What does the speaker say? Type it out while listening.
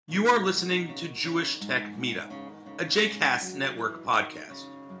You are listening to Jewish Tech Meetup, a JCast Network podcast.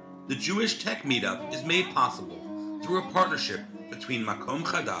 The Jewish Tech Meetup is made possible through a partnership between Makom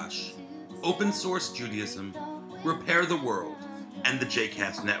Chadash, Open Source Judaism, Repair the World, and the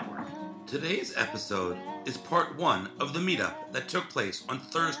JCast Network. Today's episode is part one of the meetup that took place on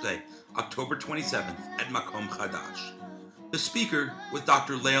Thursday, October 27th at Makom Chadash. The speaker was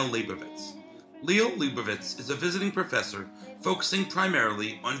Dr. Liel Leibovitz. Liel Leibovitz is a visiting professor focusing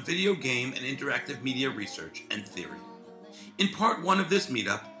primarily on video game and interactive media research and theory. In part one of this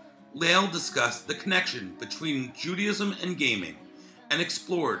meetup, Liel discussed the connection between Judaism and gaming and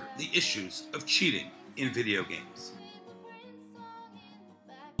explored the issues of cheating in video games.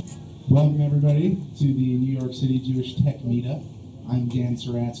 Welcome everybody to the New York City Jewish Tech Meetup. I'm Dan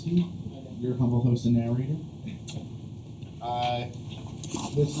Saratsky, your humble host and narrator.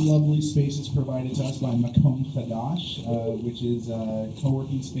 This lovely space is provided to us by Makom Chadash, which is a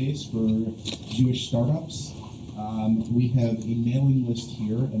co-working space for Jewish startups. We have a mailing list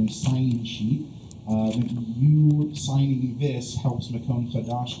here and a sign-in sheet. You signing this helps Makom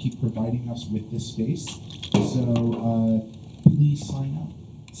Chadash keep providing us with this space. So please sign up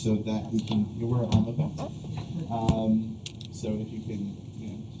so that we can, we're on the back. So if you can,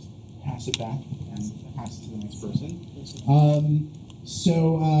 just pass it back and pass it to the next person.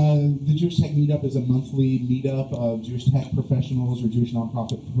 So the Jewish Tech Meetup is a monthly meetup of Jewish tech professionals or Jewish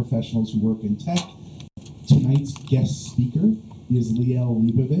nonprofit professionals who work in tech. Tonight's guest speaker is Liel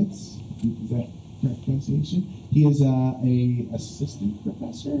Leibovitz. Is that correct pronunciation? He is a assistant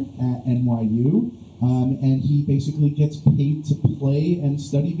professor at NYU, and he basically gets paid to play and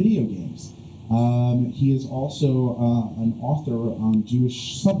study video games. He is also an author on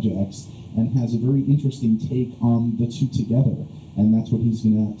Jewish subjects and has a very interesting take on the two together. And that's what he's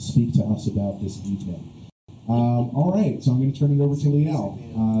going to speak to us about this evening. All right, so I'm going to turn it over to Liel.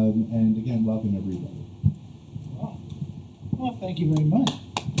 And again, welcome everybody. Well, thank you very much.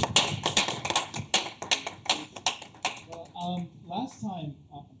 Well, last time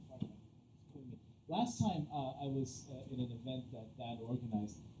I was in an event that Dad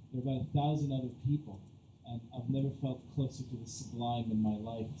organized, there were about 1,000 other people, and I've never felt closer to the sublime in my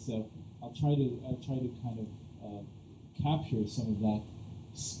life. So I'll try to kind of capture some of that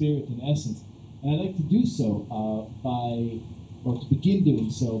spirit and essence. And I'd like to do so to begin doing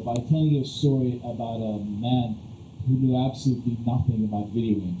so by telling you a story about a man who knew absolutely nothing about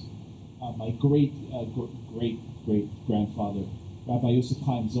video games. My great grandfather, Rabbi Yosef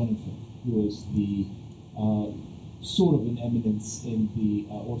Chaim Sonnenfeld, who was the sort of an eminence in the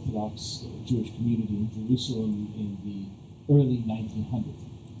Orthodox Jewish community in Jerusalem in the early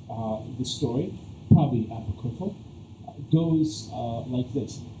 1900s. The story, probably apocryphal, goes like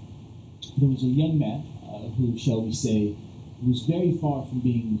this. There was a young man who, shall we say, was very far from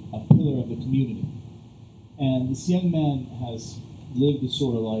being a pillar of the community. And this young man has lived the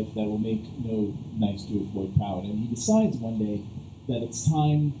sort of life that will make no nice Jewish boy proud. And he decides one day that it's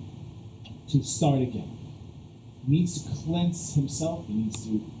time to start again. He needs to cleanse himself. He needs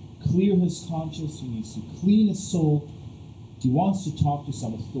to clear his conscience. He needs to clean his soul. He wants to talk to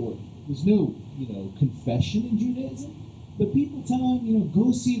some authority. There's no, confession in Judaism. But people tell him,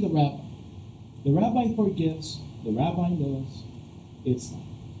 go see the rabbi. The rabbi forgives. The rabbi knows. It's not.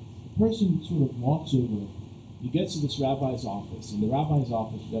 The person sort of walks over. He gets to this rabbi's office. And the rabbi's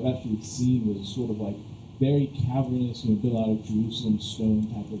office, which I've actually seen, was sort of like very cavernous, built out of Jerusalem stone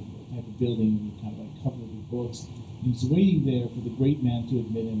type of building, kind of like covered with books. And he's waiting there for the great man to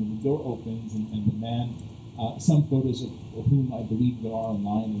admit him. And the door opens, and the man, some photos of whom I believe there are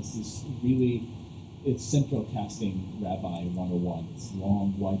online, is this really. It's central casting Rabbi 101. It's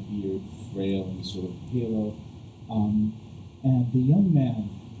long, white beard, frail, and sort of halo. And the young man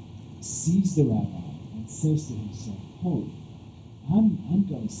sees the rabbi and says to himself, "Holy, I'm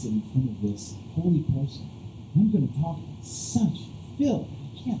going to sit in front of this holy person. I'm going to talk about such filth.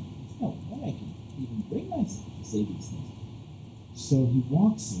 There's no way I can even bring myself to say these things." So he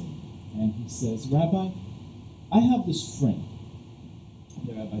walks in and he says, "Rabbi, I have this friend." And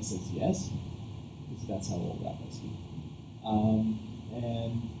the rabbi says, "Yes?" That's how old rabbis speak. And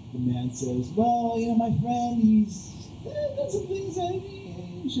the man says, "Well, my friend, he's done some things that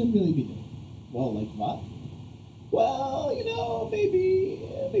he shouldn't really be doing." "Well, like what?" "Well,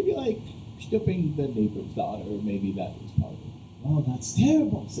 maybe like stooping the neighbor's daughter, or maybe that was part of it." "Well, that's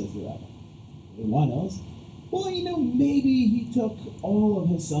terrible," says the rabbi. "What else?" "Well, maybe he took all of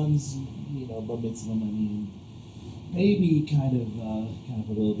his son's, bar mitzvah money and maybe kind of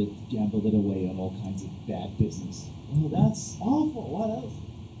a little bit gambled it away on all kinds of bad business." "Well, that's awful. What else?"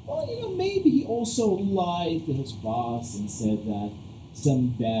 "Well, maybe he also lied to his boss and said that some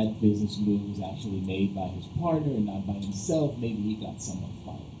bad business move was actually made by his partner and not by himself. Maybe he got someone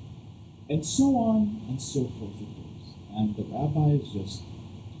fired. And so on and so forth it goes. And the rabbi is just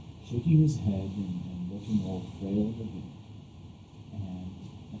shaking his head and looking all frail and weak. And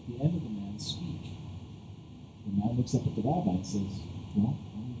at the end of the man's speech, the man looks up at the rabbi and says, well,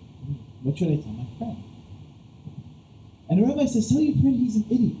 what should I tell my friend? And the rabbi says, tell your friend he's an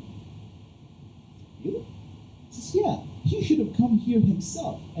idiot. Really? He says, yeah, he should have come here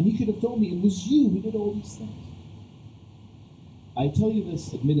himself, and he should have told me it was you who did all these things. I tell you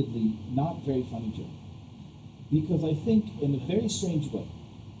this, admittedly, not very funny joke, because I think in a very strange way,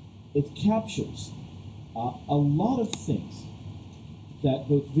 it captures a lot of things that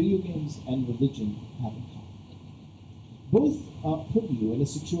both video games and religion have in common. Both put you in a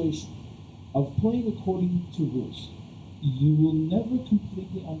situation of playing according to rules you will never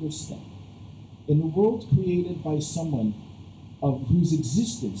completely understand. In a world created by someone of whose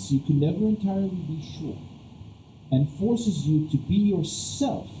existence you can never entirely be sure, and forces you to be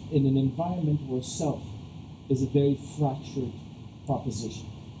yourself in an environment where self is a very fractured proposition.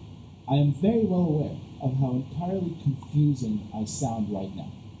 I am very well aware of how entirely confusing I sound right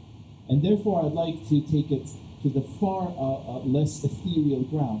now. And therefore I'd like to take it to the far less ethereal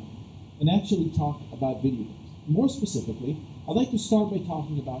ground and actually talk about video games. More specifically, I'd like to start by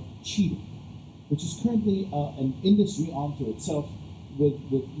talking about cheating, which is currently an industry unto itself with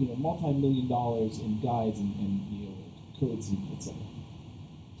multi-million dollars in guides and codes and etc.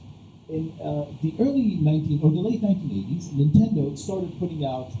 In the late 1980s, Nintendo started putting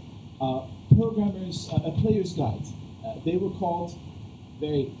out players' guides. They were called,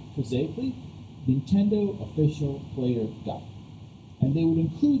 very prosaically, Nintendo Official Player Guide. And they would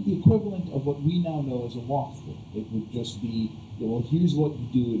include the equivalent of what we now know as a walkthrough. It would just be, well, here's what you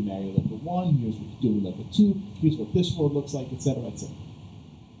do in Mario Level 1, here's what you do in Level 2, here's what this world looks like, etc., etc.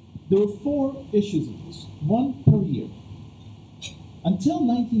 There were 4 issues of this, 1 per year, until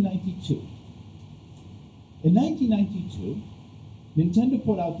 1992. In 1992, Nintendo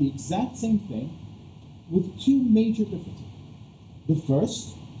put out the exact same thing with 2 major differences. The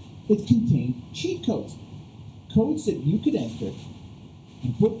first, it contained cheat codes. Codes that you could enter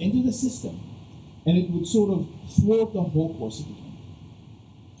and put into the system, and it would sort of thwart the whole course of the game.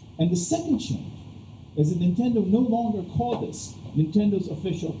 And the second change is that Nintendo no longer called this Nintendo's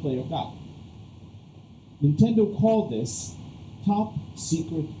Official Player Guide. Nintendo called this Top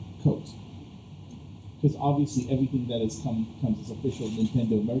Secret Codes. Because obviously everything that comes as official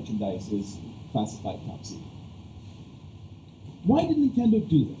Nintendo merchandise is classified top secret. Why did Nintendo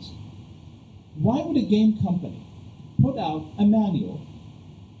do this? Why would a game company put out a manual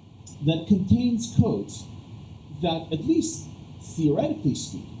that contains codes that, at least theoretically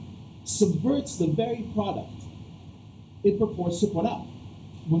speaking, subverts the very product it purports to put out?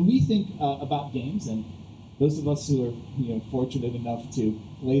 When we think about games, and those of us who are fortunate enough to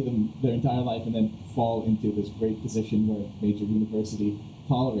play them their entire life and then fall into this great position where a major university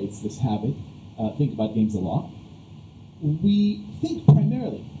tolerates this habit, think about games a lot, we think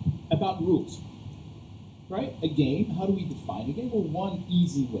primarily about rules. Right? A game, how do we define a game? Well, one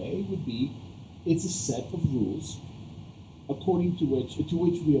easy way would be it's a set of rules according to which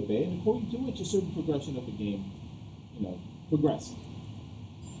we obey and according to which a certain progression of the game, progresses.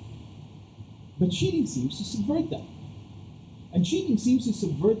 But cheating seems to subvert that. And cheating seems to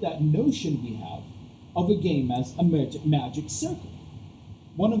subvert that notion we have of a game as a magic circle.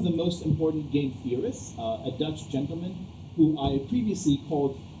 One of the most important game theorists, a Dutch gentleman who I previously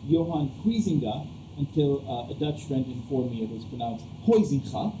called Johan Huizinga, until a Dutch friend informed me it was pronounced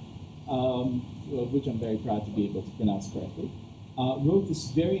Huizinga, which I'm very proud to be able to pronounce correctly, wrote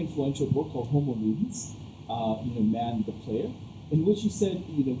this very influential book called Homo Ludens, Man the Player, in which he said,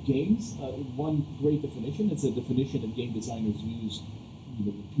 games, one great definition, it's a definition that game designers use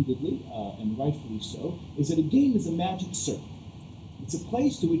repeatedly, and rightfully so, is that a game is a magic circle. It's a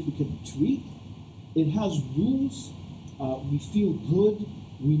place to which we can retreat. It has rules. We feel good.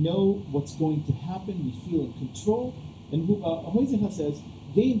 We know what's going to happen. We feel in control. And Huizinga says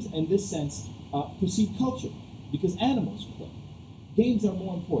games, in this sense, precede culture because animals play. Games are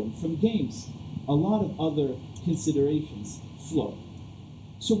more important. From games, a lot of other considerations flow.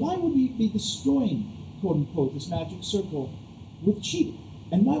 So why would we be destroying, quote unquote, this magic circle with cheating?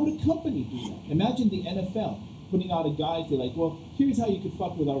 And why would a company do that? Imagine the NFL putting out a guide to well, here's how you could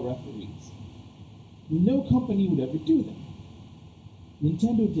fuck with our referees. No company would ever do that.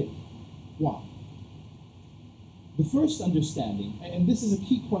 Nintendo did. Why? The first understanding, and this is a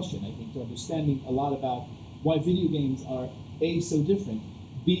key question, I think, to understanding a lot about why video games are A, so different,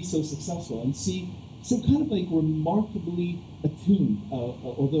 B, so successful, and C, So kind of like remarkably attuned,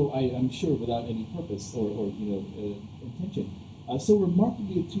 although I'm sure without any purpose or intention, so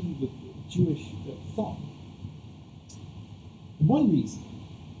remarkably attuned with Jewish thought. One reason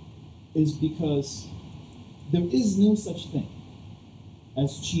is because there is no such thing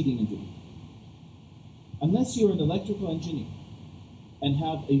as cheating in video. Unless you're an electrical engineer and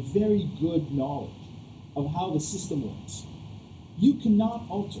have a very good knowledge of how the system works, you cannot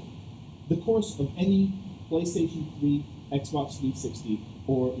alter the course of any PlayStation 3, Xbox 360,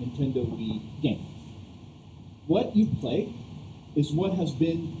 or Nintendo Wii game. What you play is what has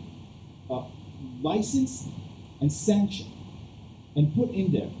been licensed and sanctioned and put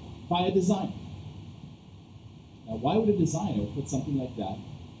in there by a designer. Now, why would a designer put something like that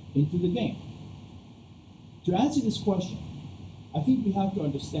into the game? To answer this question, I think we have to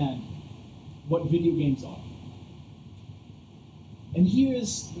understand what video games are. And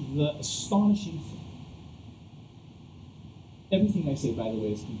here's the astonishing thing. Everything I say, by the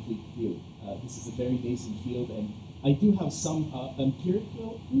way, is complete theory. This is a very nascent field, and I do have some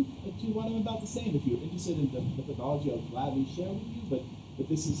empirical proof to what I'm about to say, and if you're interested in the methodology, I'll gladly share with you, but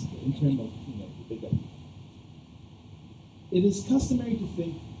this is in terms of the big idea. It is customary to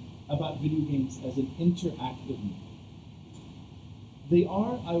think about video games as an interactive medium. They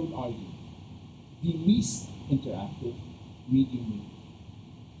are, I would argue, the least interactive medium.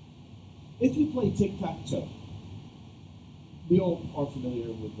 If you play tic-tac-toe, we all are familiar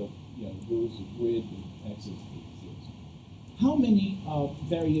with the rules of grid and X's and Z's. How many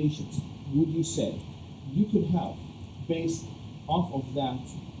variations would you say you could have based off of that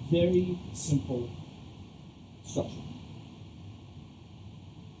very simple structure?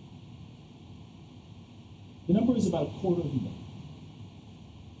 The number is about 250,000.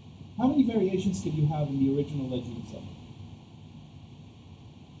 How many variations could you have in the original Legend of Zelda?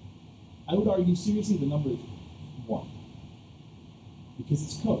 I would argue seriously the number is 1. Because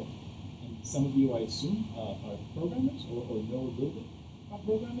it's code. And some of you, I assume, are programmers or know a little bit about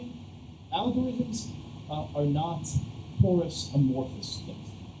programming. Algorithms are not porous, amorphous things.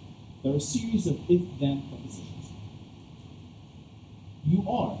 They're a series of if-then propositions. You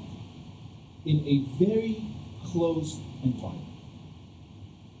are in a very closed environment.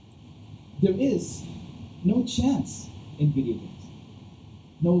 There is no chance in video games.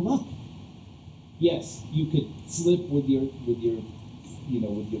 No luck. Yes, you could slip with your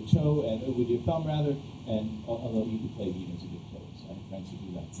toe and with your thumb rather, and although you could play games with your toes, I have friends who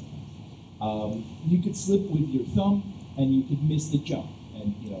do that sometimes. You could slip with your thumb and you could miss the jump,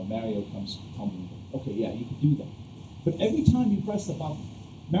 and Mario comes tumbling. Okay, yeah, you could do that. But every time you press the button,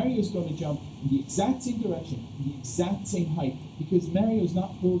 Mario's going to jump in the exact same direction, in the exact same height, because Mario's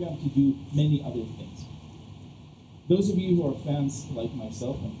not programmed to do many other things. Those of you who are fans like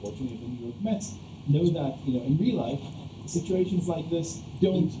myself, unfortunately, of the New York Mets, know that in real life, situations like this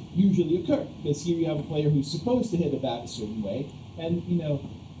don't usually occur, because here you have a player who's supposed to hit a bat a certain way, and he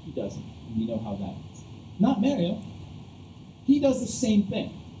doesn't, and you know how that is. Not Mario. He does the same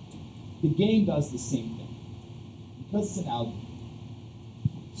thing. The game does the same thing, because it's an algorithm.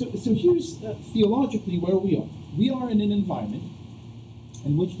 So here's theologically where we are. We are in an environment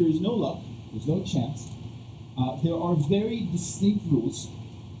in which there is no luck, there's no chance. There are very distinct rules.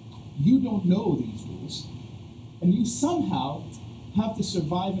 You don't know these rules, and you somehow have to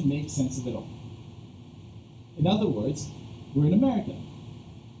survive and make sense of it all. In other words, we're in America.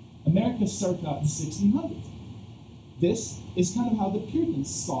 America started out in the 1600s. This is kind of how the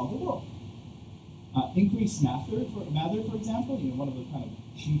Puritans saw the world. Increased Mather, for example, one of the kind of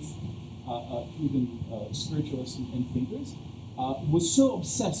chief Puritan spiritualists and thinkers, was so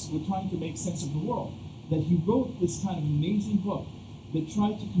obsessed with trying to make sense of the world that he wrote this kind of amazing book that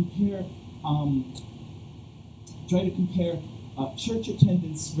tried to compare church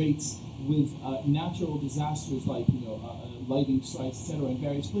attendance rates with natural disasters like lightning strikes, etc., in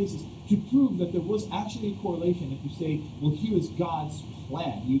various places, to prove that there was actually a correlation. If you say, well, here is God's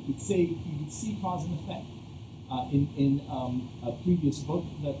plan, you could see cause and effect. In a previous book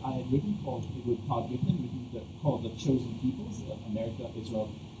that I had written with Todd Giffin, called The Chosen Peoples, America, Israel,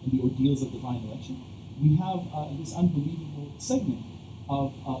 and the Ordeals of Divine Election, we have this unbelievable segment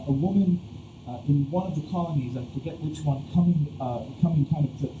of a woman in one of the colonies, I forget which one, coming kind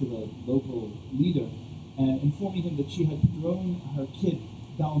of to the local leader and informing him that she had thrown her kid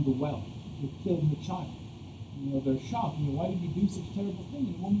down the well to kill her child. They're shocked. Why did you do such a terrible thing?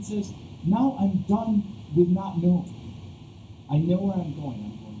 And the woman says, now I'm done with not knowing. I know where I'm going.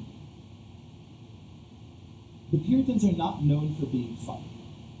 The Puritans are not known for being fun.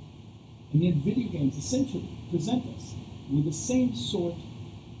 And yet video games essentially present us with the same sort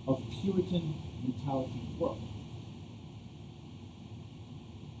of Puritan mentality work?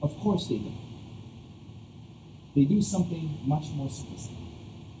 Of course they don't. They do something much more sophisticated.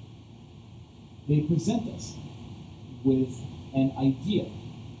 They present us with an idea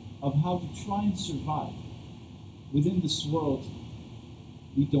of how to try and survive within this world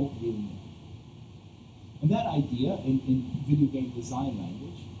we don't really know. And that idea in video game design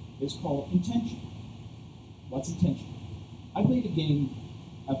language is called intention. What's intention? I played a game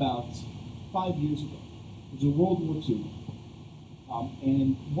about 5 years ago. It was a World War II.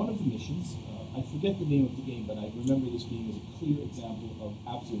 And one of the missions, I forget the name of the game, but I remember this being as a clear example of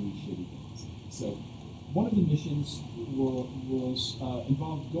absolutely shitty games. So one of the missions was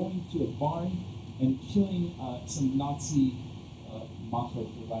involved going to a barn and killing some Nazi macher,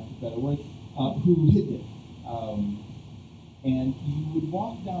 for lack of a better word, who hid there. And you would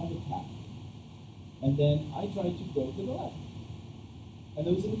walk down the path, and then I tried to go to the left. And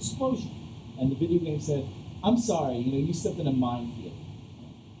there was an explosion. And the video game said, I'm sorry, you stepped in a minefield.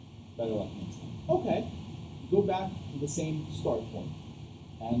 Better luck next time. Okay. You go back to the same start point.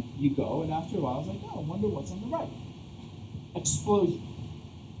 And you go, and after a while, I was like, oh, I wonder what's on the right. Explosion.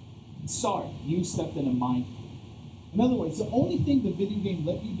 Sorry, you stepped in a minefield. In other words, the only thing the video game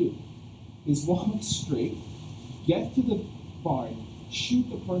let you do is walk straight, get to the barn, shoot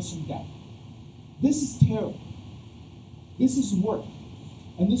the person down. This is terrible. This is work.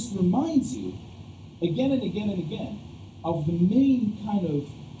 And this reminds you, again and again and again, of the main kind of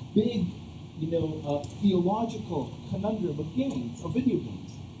big, theological conundrum of games, of video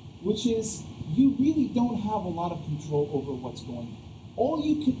games, which is you really don't have a lot of control over what's going on. All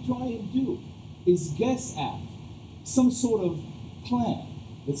you can try and do is guess at some sort of plan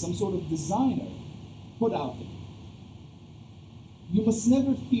that some sort of designer put out there. You must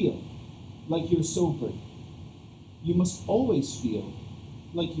never feel like you're sober. You must always feel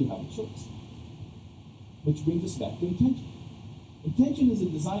like you have a choice. Which brings us back to intention. Intention is a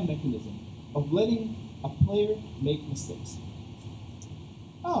design mechanism of letting a player make mistakes.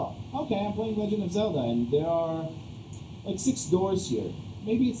 Oh, okay, I'm playing Legend of Zelda, and there are like 6 doors here.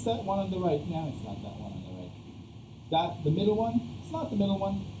 Maybe it's that one on the right. No, it's not that one on the right. That, the middle one? It's not the middle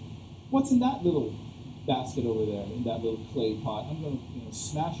one. What's in that little basket over there, in that little clay pot? I'm going to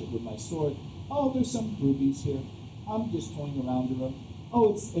smash it with my sword. Oh, there's some rubies here. I'm just toying around with them.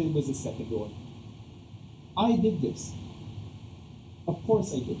 Oh, it was a second door. I did this. Of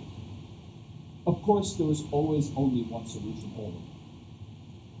course I did. Of course there was always only one solution, only.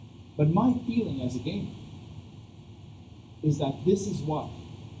 But my feeling as a gamer is that this is what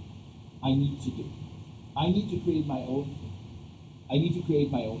I need to do. I need to create my own thing. I need to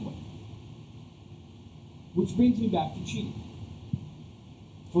create my own way. Which brings me back to cheating.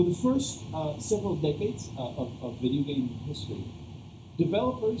 For the first several decades of video game history,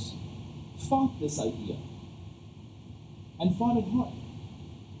 developers fought this idea and fought it hard.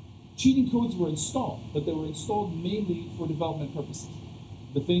 Cheating codes were installed, but they were installed mainly for development purposes.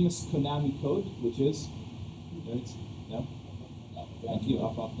 The famous Konami code, which is, no? Thank you,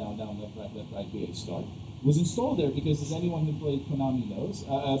 up, down, left, right, B, A, start, was installed there because, as anyone who played Konami knows,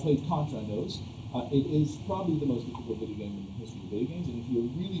 played Contra knows, it is probably the most difficult video game in the history of video games, and if you're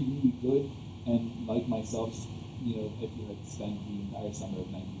really, really good, and like myself, if you had spent the entire summer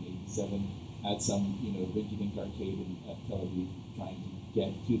of 1987 at some, rinky-dink arcade at Tel Aviv trying to get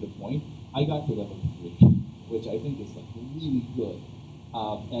to the point, I got to level 3, which I think is like really good.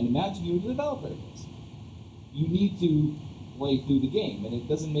 And imagine you're the developer of this. You need to play through the game, and it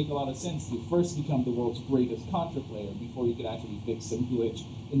doesn't make a lot of sense to first become the world's greatest Contra player before you could actually fix some glitch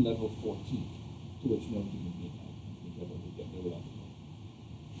in level 14, to which no human being I ever would get there without the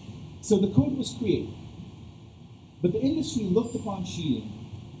code. So the code was created, but the industry looked upon cheating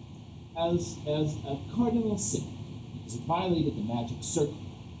as a cardinal sin, because it violated the magic circle.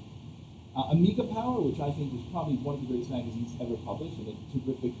 Amiga Power, which I think was probably one of the greatest magazines ever published, and a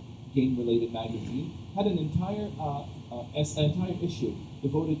terrific game-related magazine, had an entire issue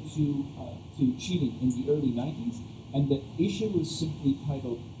devoted to cheating in the early 90s, and the issue was simply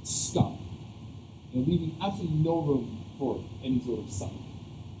titled Scum, leaving absolutely no room for any sort of sun.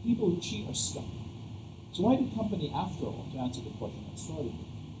 People who cheat are scum. So why did company, after all, to answer the question I started with,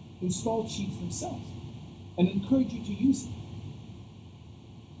 install cheats themselves and encourage you to use them?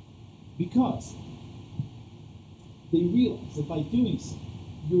 Because they realize that by doing so,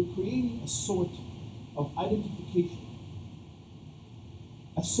 you're creating a sort of identification,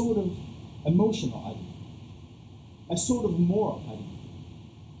 a sort of emotional identity, a sort of moral identity.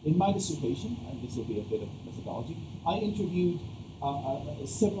 In my dissertation, and this will be a bit of methodology, I interviewed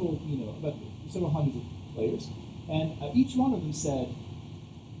several hundreds of players, and each one of them said,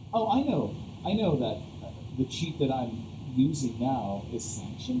 "Oh, I know I know that the cheat that I'm using now is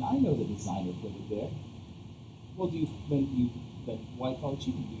sanctioned. I know the designer put it there. Well, then why call it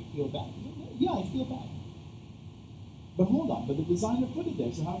cheating? Do you feel bad? Yeah, I feel bad. But hold on, but the designer put it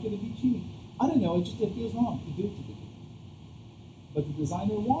there, so how could it be cheating? I don't know, it feels wrong to do it to the people. But the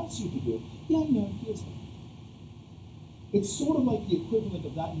designer wants you to do it. Yeah, I know, it feels bad. It's sort of like the equivalent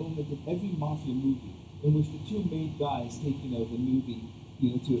of that moment in every mafia movie in which the two main guys take, the newbie,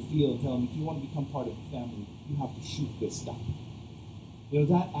 to a field and tell him, if you want to become part of the family, you have to shoot this guy.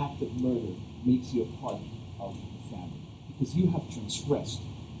 That act of murder makes you a part of the family because you have transgressed,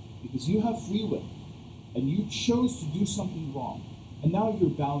 because you have free will, and you chose to do something wrong, and now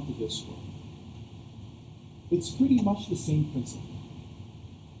you're bound to this world. It's pretty much the same principle.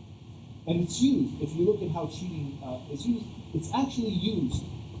 And it's used, if you look at how cheating is used, it's actually used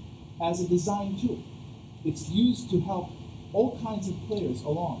as a design tool. It's used to help all kinds of players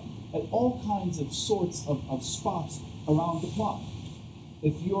along at all kinds of sorts of spots around the clock.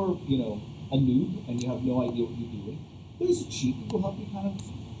 If you're, a noob and you have no idea what you're doing, there's a cheat that will help you kind of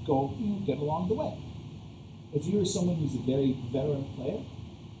go, get along the way. If you're someone who's a very veteran player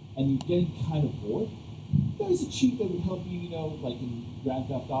and you're getting kind of bored, there's a cheat that would help you, like in Grand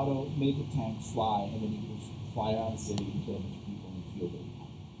Theft Auto, make a tank fly and then you can just fly around the city and kill a bunch of people and feel very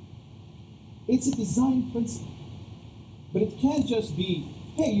happy. It's a design principle. But it can't just be,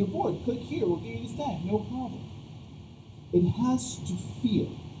 hey, you're bored, click here, we'll give you this tank, no problem. It has to feel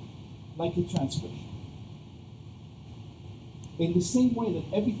like a transgression. In the same way that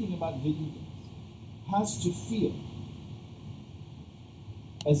everything about video games has to feel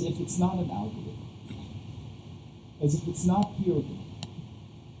as if it's not an algorithm, as if it's not pure game,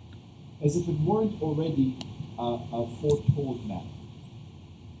 as if it weren't already a foretold matter.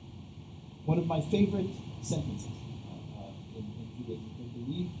 One of my favorite sentences in Judaism, I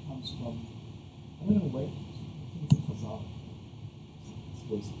believe, comes from, I don't know where it comes from, I think it's a Chazal. It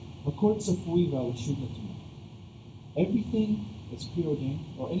was, "Hakol tzafui v'arashut netunah." Everything is preordained,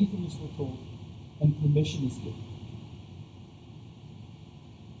 or anything is foretold, and permission is given.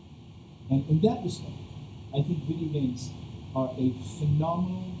 And in that respect, I think video games are a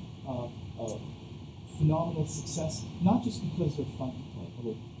phenomenal success, not just because they're fun to play,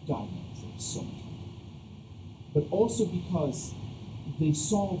 although God knows they're so much fun, but also because they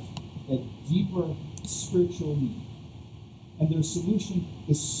solve a deeper spiritual need. And their solution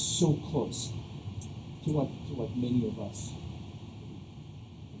is so close to what many of us,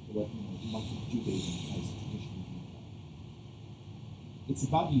 to what much of Judaism has traditionally been about. It's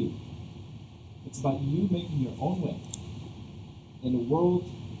about you. It's about you making your own way in a world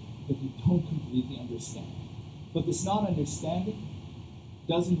that you don't completely understand. But this non-understanding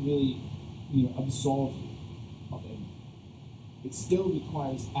doesn't really, absolve you of anything. It still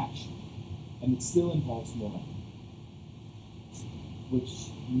requires action, and it still involves momentum.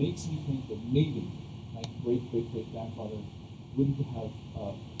 Which makes me think that maybe my great-great-great-grandfather wouldn't have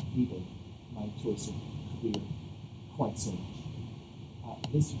hated my choice of career quite so much.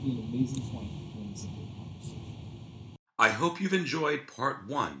 This would be an amazing point to turn this into a conversation. I hope you've enjoyed part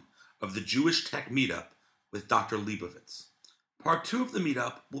 1 of the Jewish Tech Meetup with Dr. Leibovitz. Part 2 of the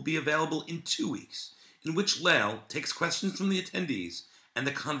meetup will be available in 2 weeks, in which Lael takes questions from the attendees and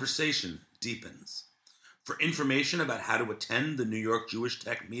the conversation deepens. For information about how to attend the New York Jewish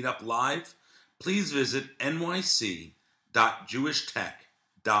Tech Meetup Live, please visit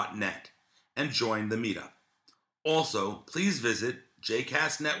nyc.jewishtech.net and join the meetup. Also, please visit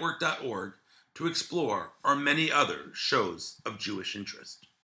jcastnetwork.org to explore our many other shows of Jewish interest.